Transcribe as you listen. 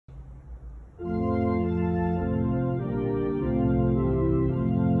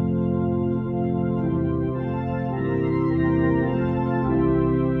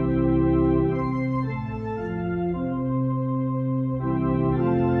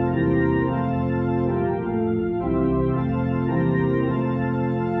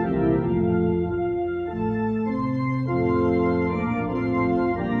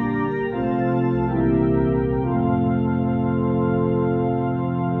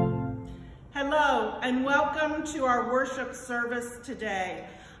Hello, and welcome to our worship service today.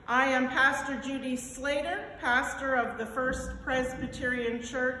 I am Pastor Judy Slater, pastor of the First Presbyterian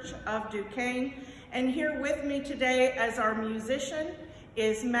Church of Duquesne, and here with me today as our musician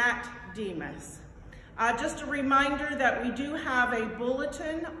is Matt Demas. Just a reminder that we do have a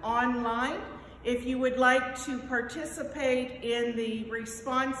bulletin online if you would like to participate in the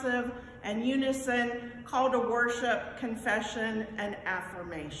responsive and unison call to worship, confession, and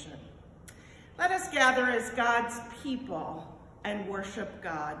affirmation. Let us gather as God's people and worship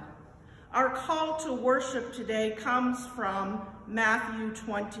God. Our call to worship today comes from Matthew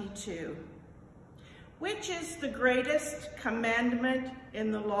 22. Which is the greatest commandment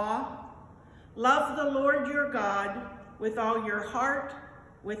in the law? Love the Lord your God with all your heart,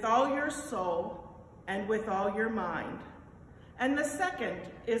 with all your soul, and with all your mind. And the second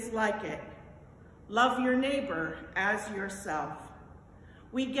is like it. Love your neighbor as yourself.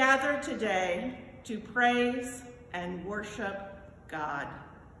 We gather today to praise and worship God.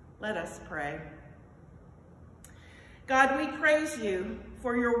 Let us pray. God, we praise you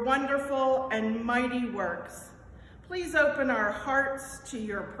for your wonderful and mighty works. Please open our hearts to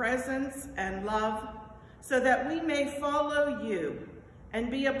your presence and love so that we may follow you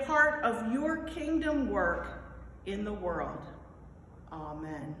and be a part of your kingdom work in the world.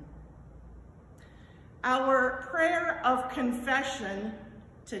 Amen. Our prayer of confession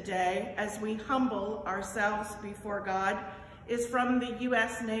today, as we humble ourselves before God, is from the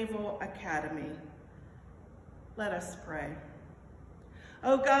U.S. Naval Academy. Let us pray.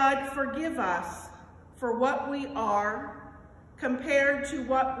 Oh God, forgive us for what we are compared to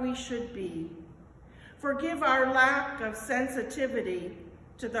what we should be. Forgive our lack of sensitivity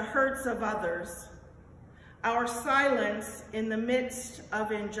to the hurts of others, our silence in the midst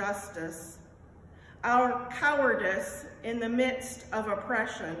of injustice, our cowardice in the midst of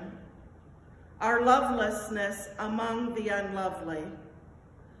oppression, our lovelessness among the unlovely.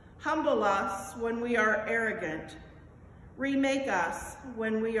 Humble us when we are arrogant. Remake us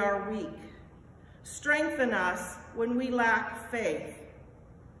when we are weak. Strengthen us when we lack faith.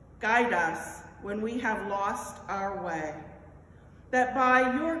 Guide us when we have lost our way. That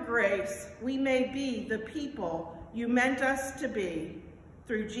by your grace we may be the people you meant us to be,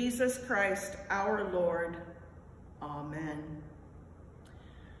 through Jesus Christ our Lord. Amen.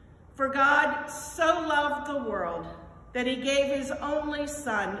 For God so loved the world that he gave his only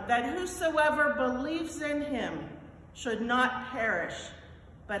Son, that whosoever believes in him should not perish,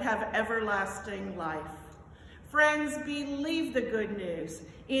 but have everlasting life. Friends, believe the good news.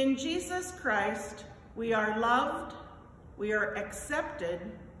 In Jesus Christ, we are loved, we are accepted,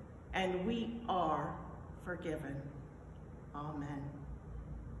 and we are forgiven. Amen.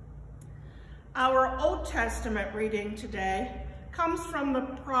 Our Old Testament reading today comes from the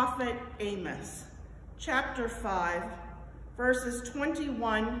prophet Amos, chapter 5, verses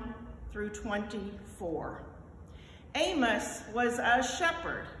 21 through 24. Amos was a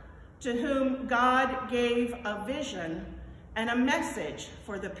shepherd to whom God gave a vision and a message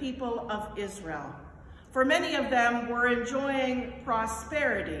for the people of Israel. For many of them were enjoying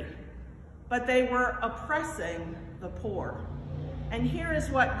prosperity, but they were oppressing the poor. And here is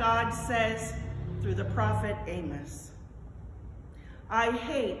what God says through the prophet Amos.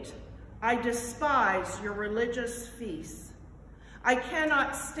 I despise your religious feasts. I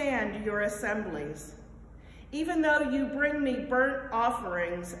cannot stand your assemblies. Even though you bring me burnt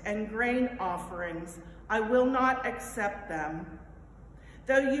offerings and grain offerings, I will not accept them.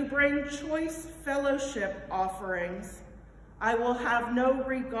 Though you bring choice fellowship offerings, I will have no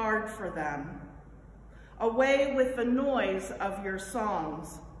regard for them. Away with the noise of your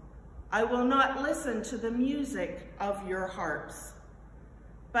songs. I will not listen to the music of your harps.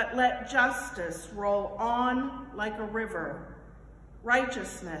 But let justice roll on like a river,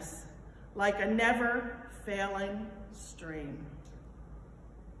 righteousness like a never-failing stream.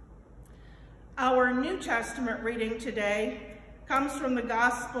 Our New Testament reading today comes from the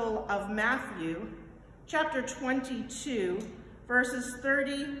Gospel of Matthew, chapter 22, verses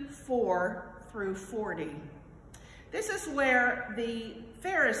 34 through 40. This is where the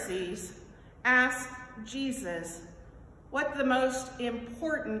Pharisees asked Jesus what the most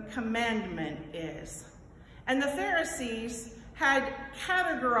important commandment is. And the Pharisees had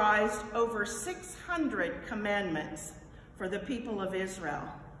categorized over 600 commandments for the people of Israel.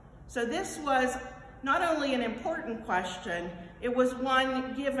 So this was not only an important question, it was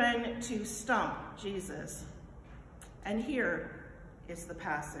one given to stump Jesus. And here is the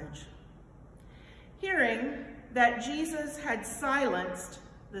passage. Hearing that Jesus had silenced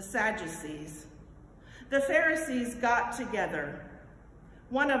the Sadducees, the Pharisees got together.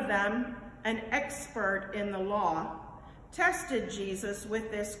 One of them, an expert in the law, tested Jesus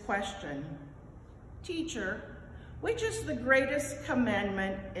with this question: "Teacher, which is the greatest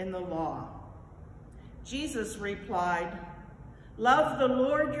commandment in the law?" Jesus replied, "Love the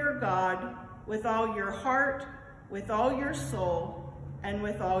Lord your God with all your heart, with all your soul, and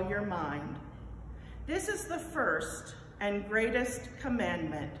with all your mind. This is the first and greatest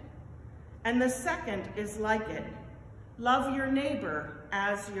commandment. And the second is like it: love your neighbor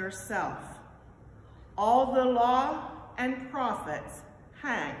as yourself. All the law and prophets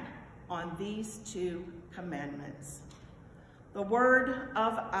hang on these two commandments." The word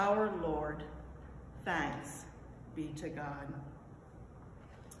of our Lord. Thanks be to God.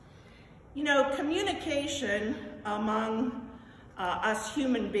 You know, communication among us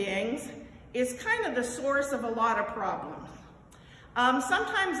human beings is kind of the source of a lot of problems.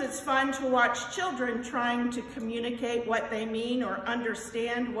 Sometimes it's fun to watch children trying to communicate what they mean or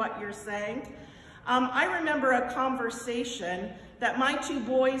understand what you're saying. I remember a conversation that my two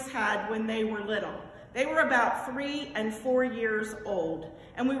boys had when they were little. They were about 3 and 4 years old,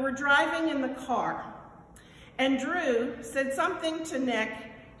 and we were driving in the car. And Drew said something to Nick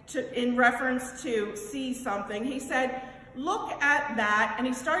in reference to see something. He said, "Look at that," and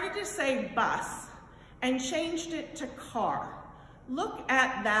he started to say bus and changed it to car. "Look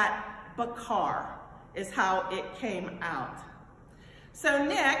at that bakar," is how it came out. So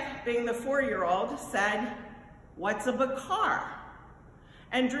Nick, being the 4-year-old, said, "What's a bakar?"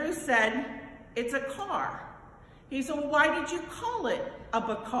 And Drew said, "It's a car." He said, "Well, why did you call it a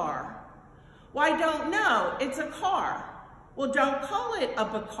bakar?" "Well, I don't know, it's a car." "Well, don't call it a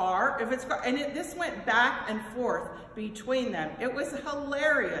bakar if it's car." And this went back and forth between them. It was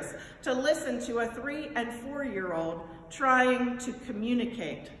hilarious to listen to a 3 and 4-year-old trying to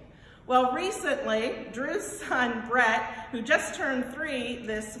communicate. Well, recently, Drew's son, Brett, who just turned 3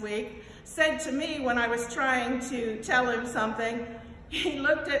 this week, said to me when I was trying to tell him something, he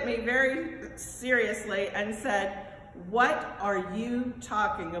looked at me very seriously and said, "What are you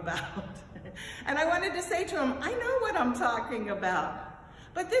talking about?" And I wanted to say to him, I know what I'm talking about.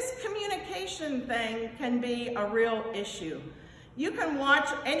 But this communication thing can be a real issue. You can watch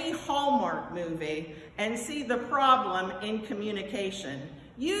any Hallmark movie and see the problem in communication.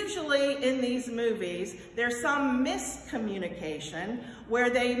 Usually in these movies, there's some miscommunication where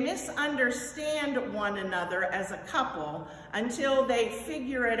they misunderstand one another as a couple until they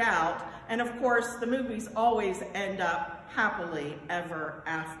figure it out. And of course, the movies always end up happily ever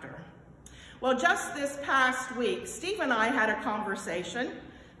after. Well, just this past week, Steve and I had a conversation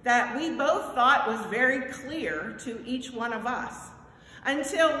that we both thought was very clear to each one of us.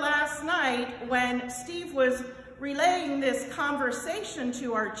 Until last night when Steve was relaying this conversation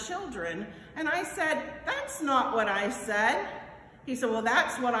to our children, and I said, "That's not what I said." He said, "Well,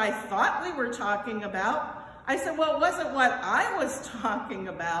 that's what I thought we were talking about." I said, "Well, it wasn't what I was talking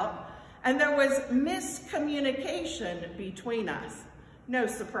about." And there was miscommunication between us. No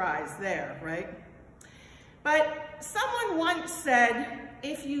surprise there, right? But someone once said,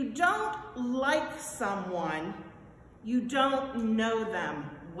 if you don't like someone, you don't know them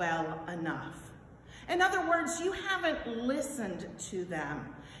well enough. In other words, you haven't listened to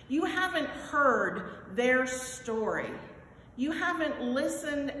them. You haven't heard their story. You haven't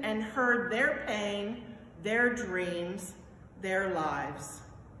listened and heard their pain, their dreams, their lives.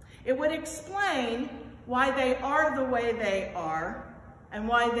 It would explain why they are the way they are and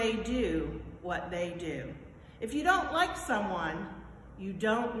why they do what they do. If you don't like someone, you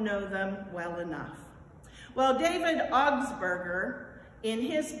don't know them well enough. Well, David Augsburger, in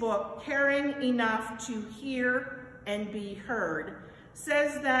his book, Caring Enough to Hear and Be Heard,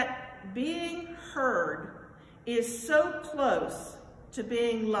 says that being heard is so close to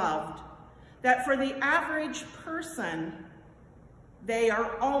being loved that for the average person, they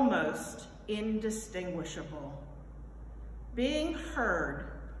are almost indistinguishable. Being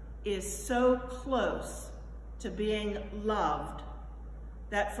heard is so close to being loved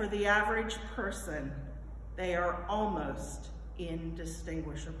that for the average person, they are almost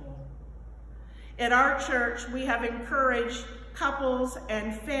indistinguishable. At our church, we have encouraged couples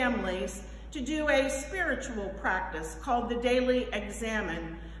and families to do a spiritual practice called the Daily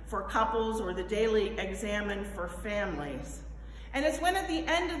Examine for couples or the Daily Examine for families. And it's when at the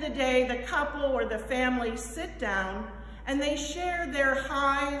end of the day, the couple or the family sit down and they share their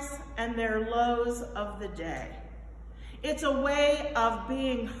highs and their lows of the day. It's a way of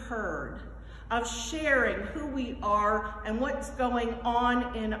being heard, of sharing who we are and what's going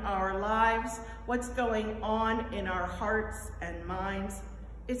on in our lives, what's going on in our hearts and minds.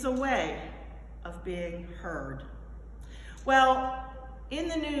 It's a way of being heard. Well, in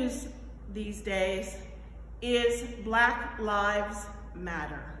the news these days is Black Lives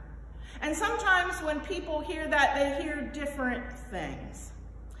Matter. And sometimes when people hear that, they hear different things.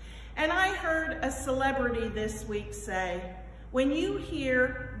 And I heard a celebrity this week say, when you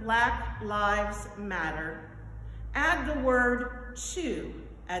hear Black Lives Matter, add the word "to"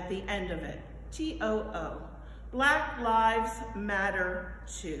 at the end of it, T-O-O. Black Lives Matter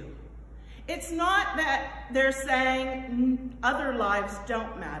too. It's not that they're saying other lives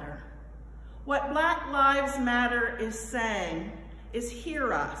don't matter. What Black Lives Matter is saying is,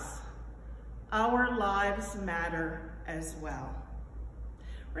 hear us. Our lives matter as well.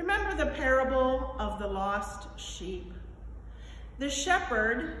 Remember the parable of the lost sheep? The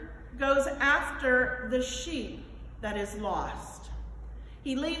shepherd goes after the sheep that is lost.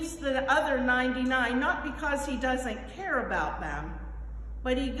 He leaves the other 99, not because he doesn't care about them,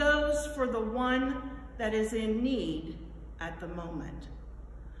 but he goes for the one that is in need at the moment.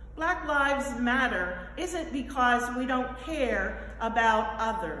 Black Lives Matter isn't because we don't care about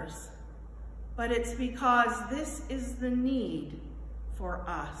others, but it's because this is the need for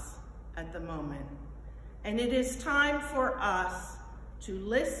us at the moment. And it is time for us to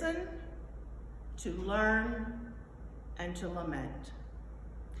listen, to learn, and to lament.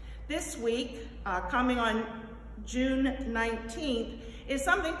 This week, coming on June 19th, is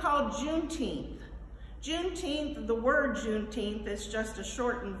something called Juneteenth. Juneteenth, the word Juneteenth is just a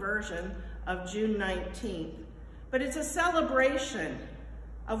shortened version of June 19th, but it's a celebration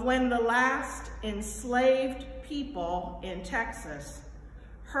of when the last enslaved people in Texas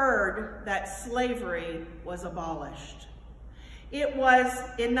heard that slavery was abolished. It was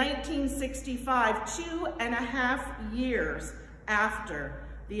in 1965, 2.5 years after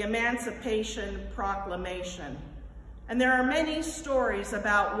the Emancipation Proclamation. And there are many stories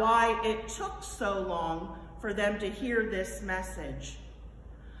about why it took so long for them to hear this message.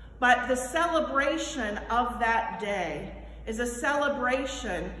 But the celebration of that day is a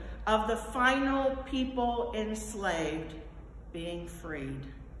celebration of the final people enslaved being freed.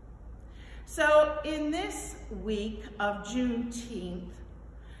 So in this week of Juneteenth,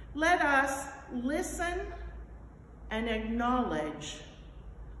 let us listen and acknowledge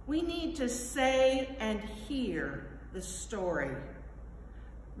we need to say and hear the story,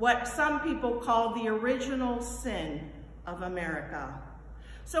 what some people call the original sin of America.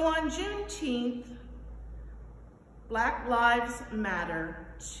 So on Juneteenth, Black Lives Matter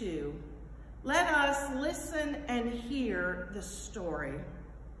too. Let us listen and hear the story.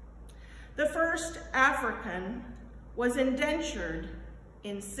 The first African was indentured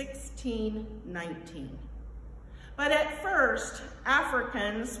in 1619. But at first,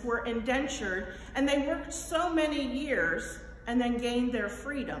 Africans were indentured and they worked so many years and then gained their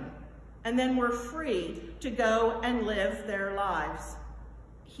freedom and then were free to go and live their lives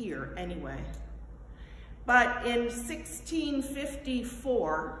here anyway. But in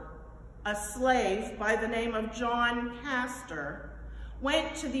 1654, a slave by the name of John Castor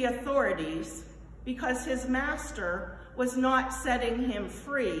went to the authorities because his master was not setting him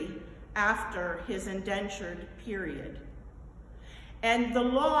free after his indentured period. And the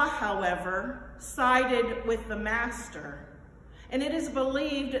law, however, sided with the master. And it is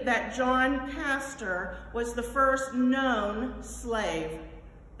believed that John Castor was the first known slave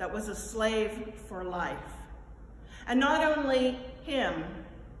that was a slave for life. And not only him,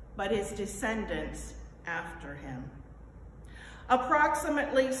 but his descendants after him.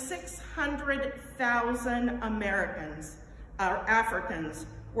 Approximately 600,000 Africans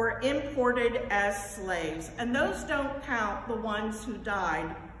were imported as slaves, and those don't count the ones who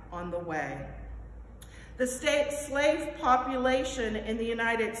died on the way. The slave population in the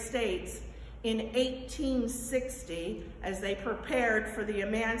United States in 1860, as they prepared for the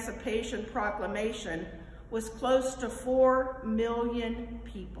Emancipation Proclamation, was close to 4 million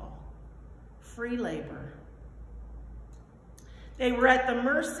people. Free labor. They were at the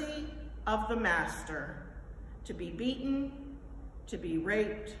mercy of the master, to be beaten, to be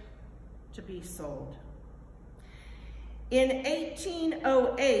raped, to be sold. In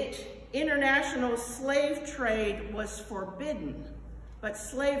 1808, international slave trade was forbidden, but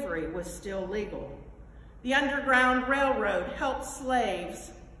slavery was still legal. The Underground Railroad helped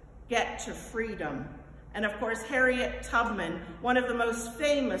slaves get to freedom. And of course, Harriet Tubman, one of the most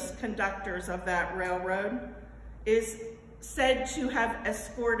famous conductors of that railroad, is said to have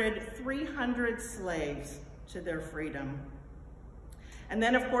escorted 300 slaves to their freedom. And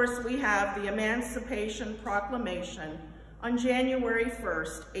then, of course, we have the Emancipation Proclamation on January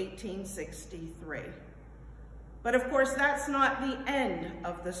 1st, 1863. But of course, that's not the end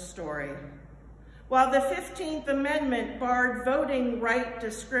of the story. While the 15th Amendment barred voting right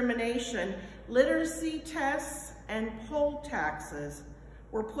discrimination, literacy tests and poll taxes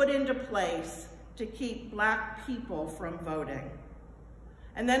were put into place to keep Black people from voting.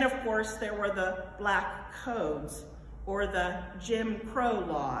 And then, of course, there were the Black Codes, or the Jim Crow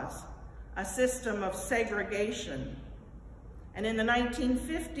laws, a system of segregation. And in the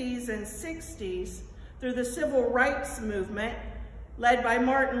 1950s and 60s, through the Civil Rights Movement, led by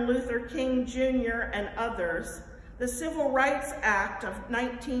Martin Luther King Jr. and others, the Civil Rights Act of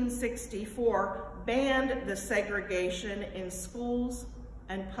 1964 banned the segregation in schools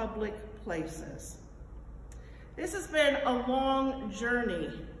and public places. This has been a long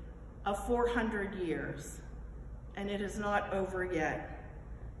journey of 400 years, and it is not over yet.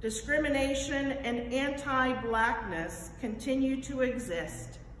 Discrimination and anti-Blackness continue to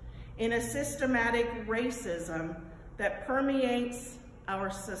exist in a systematic racism that permeates our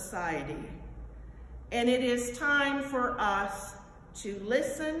society. And it is time for us to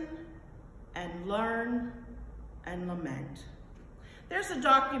listen and learn and lament. There's a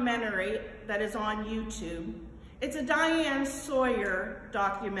documentary that is on YouTube. It's a Diane Sawyer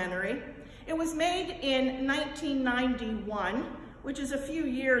documentary. It was made in 1991, which is a few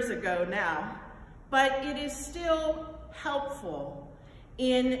years ago now, but it is still helpful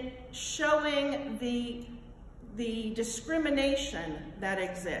in showing the discrimination that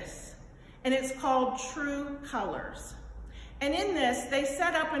exists. And it's called True Colors. And in this, they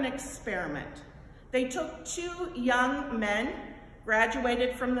set up an experiment. They took two young men,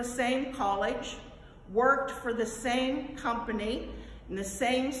 graduated from the same college, worked for the same company, in the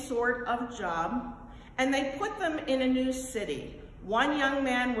same sort of job, and they put them in a new city. One young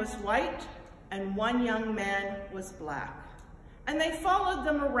man was white and one young man was Black. And they followed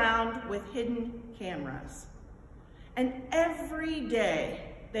them around with hidden cameras. And every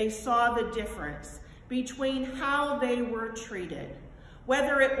day they saw the difference between how they were treated,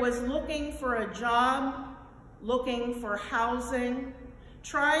 whether it was looking for a job, looking for housing,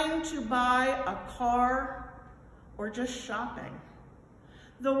 trying to buy a car, or just shopping.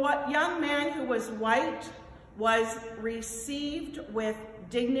 The young man who was white was received with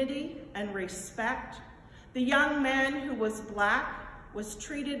dignity and respect. The young man who was Black was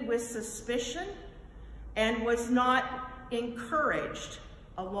treated with suspicion and was not encouraged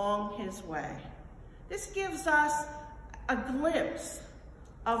along his way. This gives us a glimpse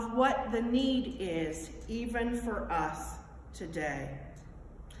of what the need is, even for us today.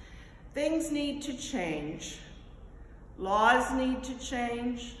 Things need to change. Laws need to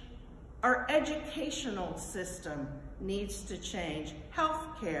change. Our educational system needs to change.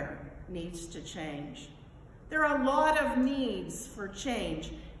 Healthcare needs to change. There are a lot of needs for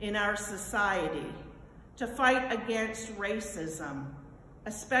change in our society to fight against racism,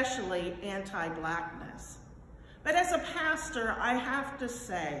 especially anti-Blackness. But as a pastor, I have to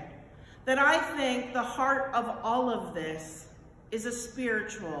say that I think the heart of all of this is a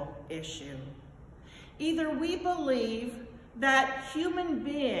spiritual issue. Either we believe that human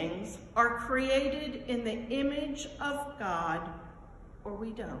beings are created in the image of God, or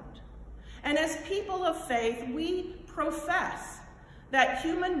we don't. And as people of faith, we profess that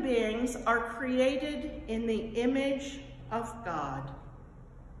human beings are created in the image of God.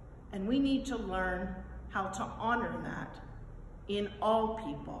 And we need to learn how to honor that in all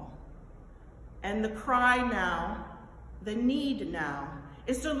people. And the cry now, the need now,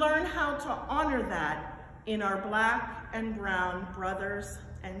 is to learn how to honor that in our Black and brown brothers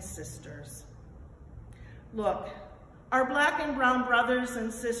and sisters. Look, our Black and brown brothers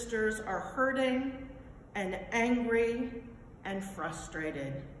and sisters are hurting and angry and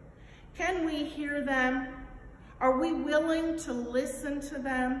frustrated. Can we hear them? Are we willing to listen to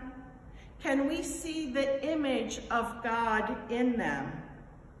them? Can we see the image of God in them?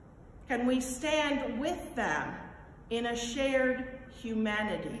 Can we stand with them in a shared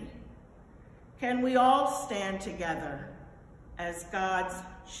humanity? Can we all stand together as God's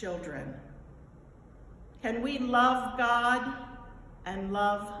children? Can we love God and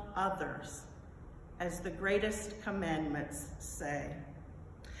love others, as the greatest commandments say?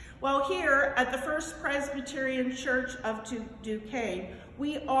 Well, here at the First Presbyterian Church of Duquesne,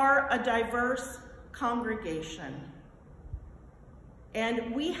 we are a diverse congregation.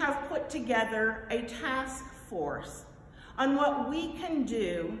 And we have put together a task force on what we can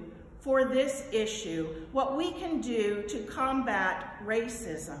do for this issue, what we can do to combat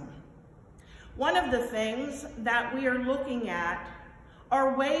racism. One of the things that we are looking at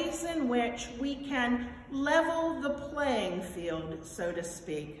are ways in which we can level the playing field, so to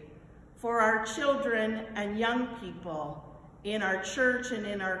speak, for our children and young people in our church and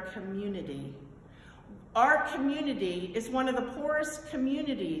in our community. Our community is one of the poorest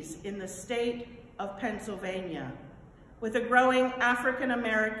communities in the state of Pennsylvania, with a growing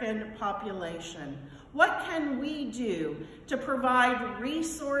African-American population. What can we do to provide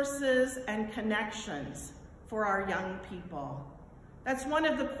resources and connections for our young people? That's one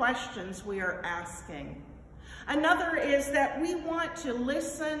of the questions we are asking. Another is that we want to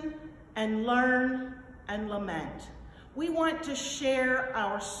listen and learn and lament. We want to share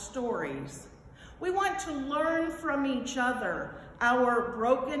our stories. We want to learn from each other, our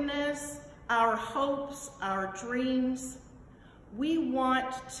brokenness, our hopes, our dreams. We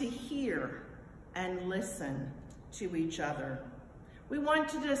want to hear and listen to each other. We want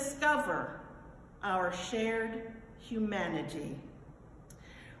to discover our shared humanity.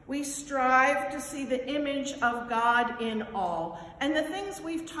 We strive to see the image of God in all, and the things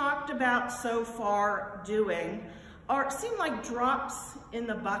we've talked about so far doing seem like drops in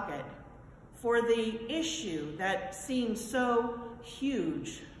the bucket for the issue that seems so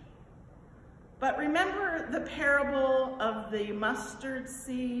huge. But remember the parable of the mustard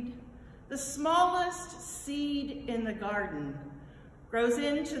seed? The smallest seed in the garden grows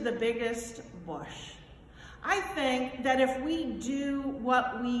into the biggest bush. I think that if we do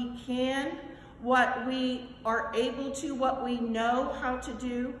what we can, what we are able to, what we know how to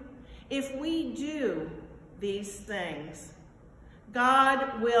do, if we do these things,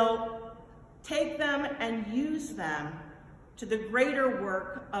 God will take them and use them to the greater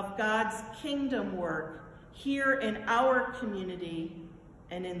work of God's kingdom work here in our community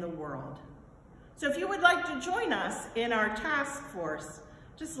and in the world. So if you would like to join us in our task force,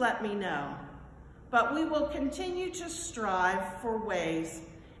 just let me know. But we will continue to strive for ways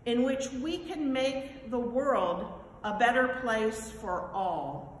in which we can make the world a better place for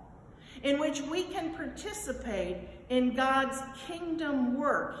all, in which we can participate in God's kingdom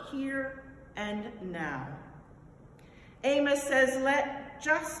work here and now. Amos says, let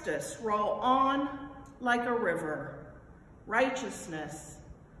justice roll on like a river, righteousness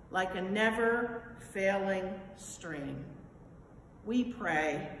like a never-failing stream. We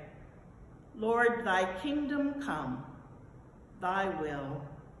pray, Lord, thy kingdom come, thy will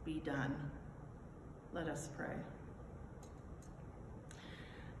be done. Let us pray.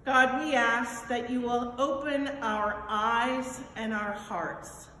 God, we ask that you will open our eyes and our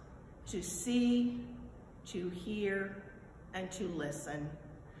hearts to see, to hear, and to listen,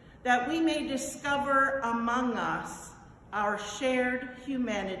 that we may discover among us our shared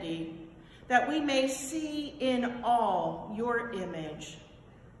humanity, that we may see in all your image,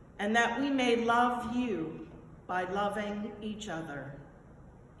 and that we may love you by loving each other.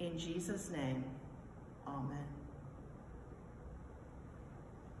 In Jesus' name, amen.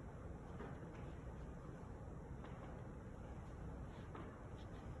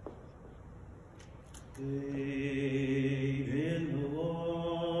 Wade in the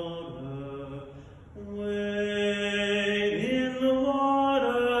water, wade in the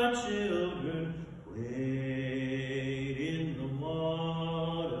water, children, wade in the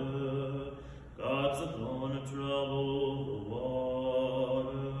water. God's gonna trouble the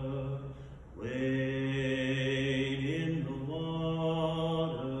water. Wade in the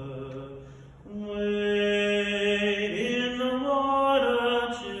water, wade in the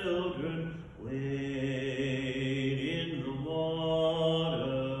water, children, wade.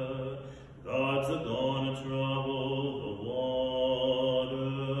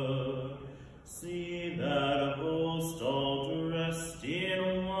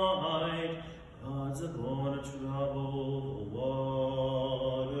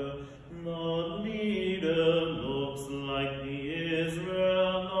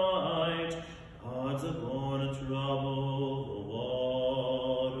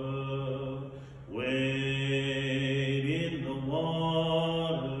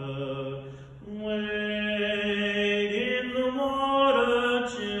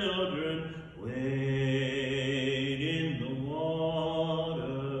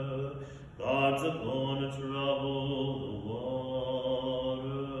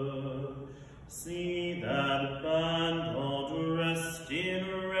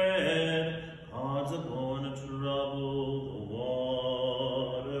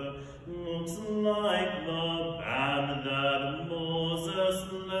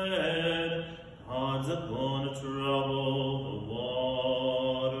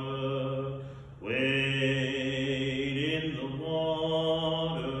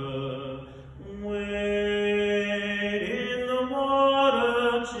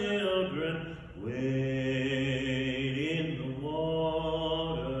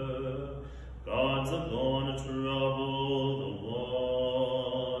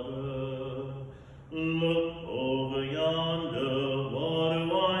 Lord.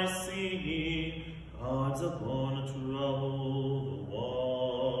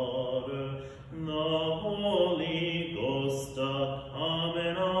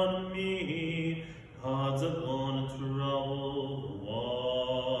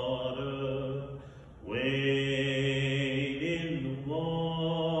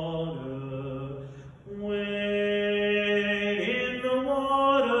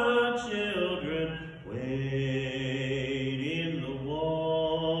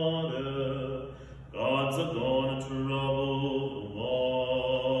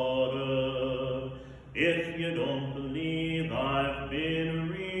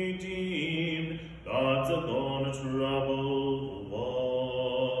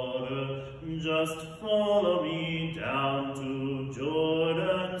 just follow me down to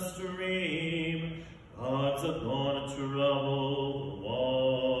Jordan's stream. God's gonna trouble the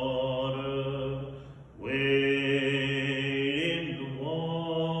water. Wade in the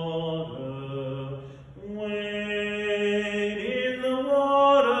water. Wade in the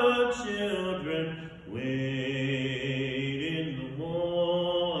water, children. Wade in the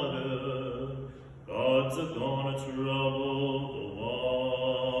water. God's gonna trouble the water.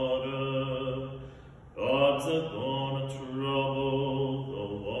 God's gonna trouble the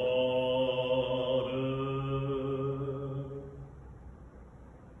water.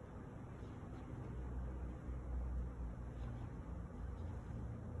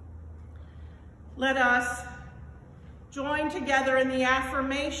 Let us join together in the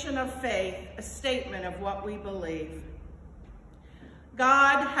affirmation of faith, a statement of what we believe.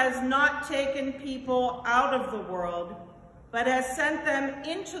 God has not taken people out of the world, but has sent them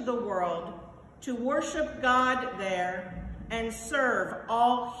into the world to worship God there and serve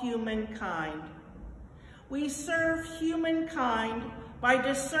all humankind. We serve humankind by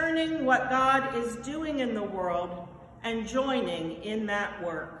discerning what God is doing in the world and joining in that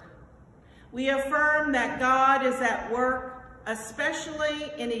work. We affirm that God is at work,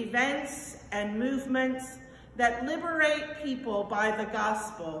 especially in events and movements that liberate people by the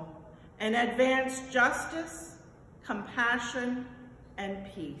gospel and advance justice, compassion, and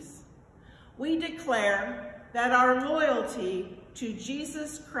peace. We declare that our loyalty to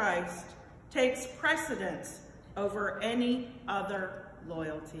Jesus Christ takes precedence over any other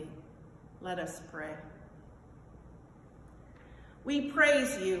loyalty. Let us pray. We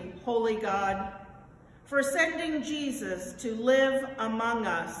praise you, holy God, for sending Jesus to live among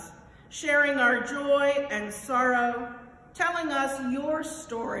us, sharing our joy and sorrow, telling us your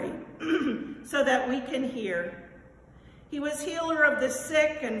story so that we can hear. He was healer of the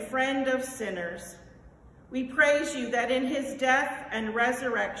sick and friend of sinners. We praise you that in his death and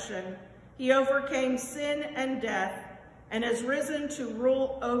resurrection, he overcame sin and death and has risen to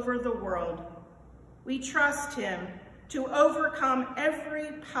rule over the world. We trust him to overcome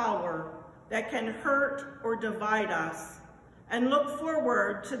every power that can hurt or divide us, and look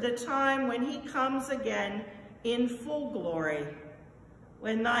forward to the time when he comes again in full glory,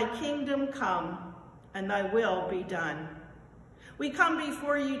 when thy kingdom come and thy will be done. We come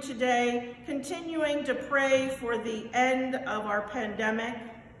before you today, continuing to pray for the end of our pandemic.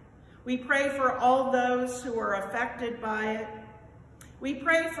 We pray for all those who are affected by it. We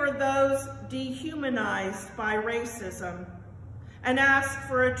pray for those dehumanized by racism and ask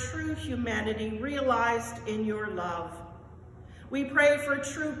for a true humanity realized in your love. We pray for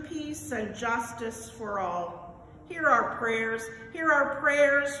true peace and justice for all. Hear our prayers. Hear our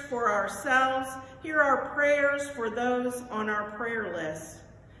prayers for ourselves. Hear our prayers for those on our prayer list.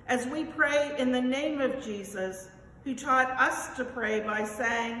 As we pray in the name of Jesus, who taught us to pray by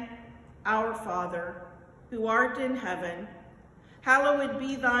saying, Our Father, who art in heaven, hallowed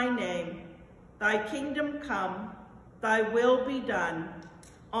be thy name. Thy kingdom come, thy will be done,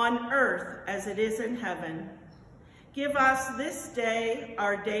 on earth as it is in heaven. Give us this day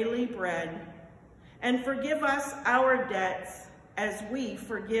our daily bread, and forgive us our debts as we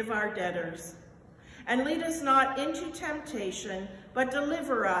forgive our debtors. And lead us not into temptation, but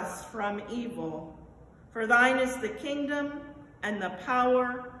deliver us from evil. For thine is the kingdom, and the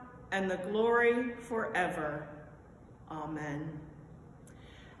power, and the glory forever. Amen.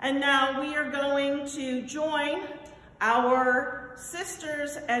 And now we are going to join our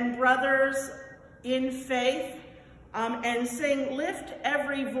sisters and brothers in faith and sing Lift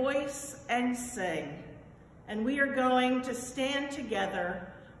Every Voice and Sing. And we are going to stand together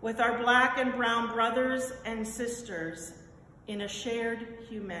with our Black and brown brothers and sisters in a shared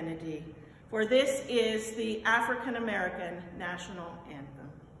humanity. For this is the African American National Anthem.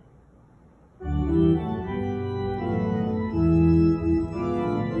 Oh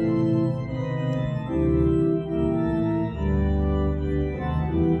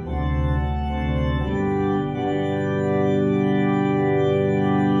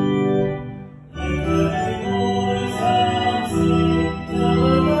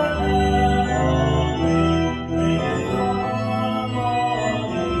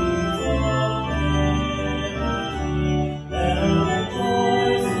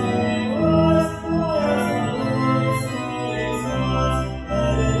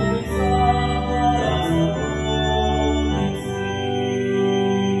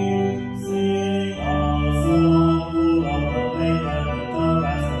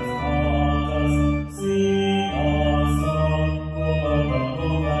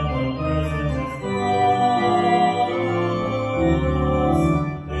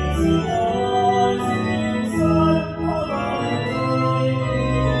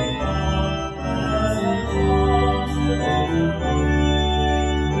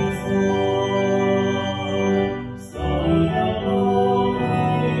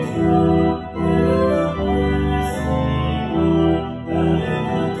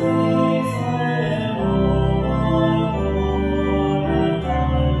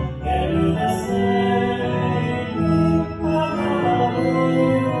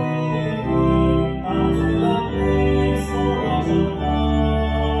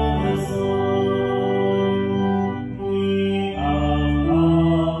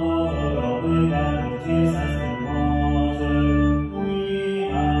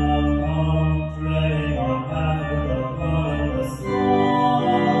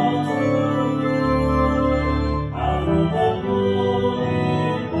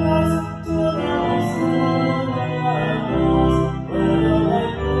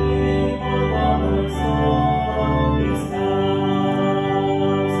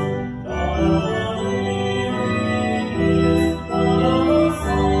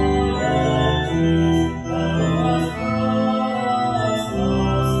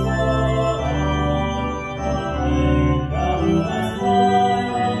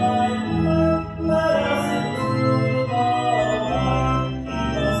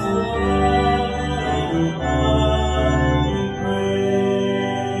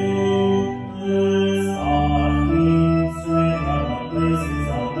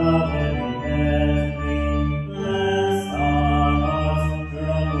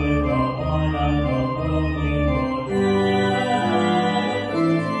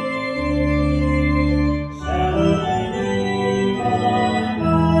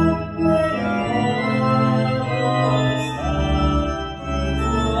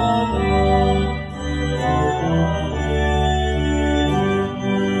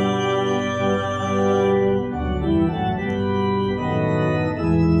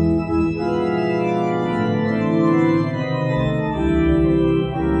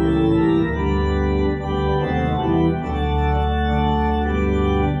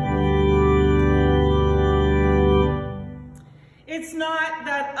It's not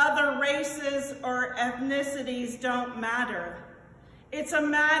that other races or ethnicities don't matter. It's a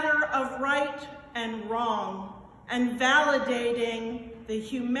matter of right and wrong and validating the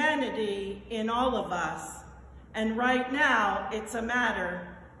humanity in all of us. And right now, it's a matter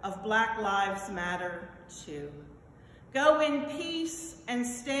of Black Lives Matter too. Go in peace and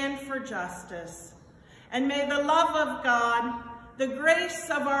stand for justice. And may the love of God, the grace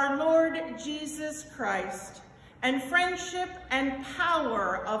of our Lord Jesus Christ, and friendship and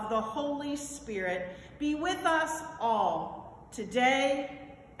power of the Holy Spirit be with us all, today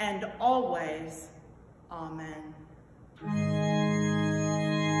and always. Amen.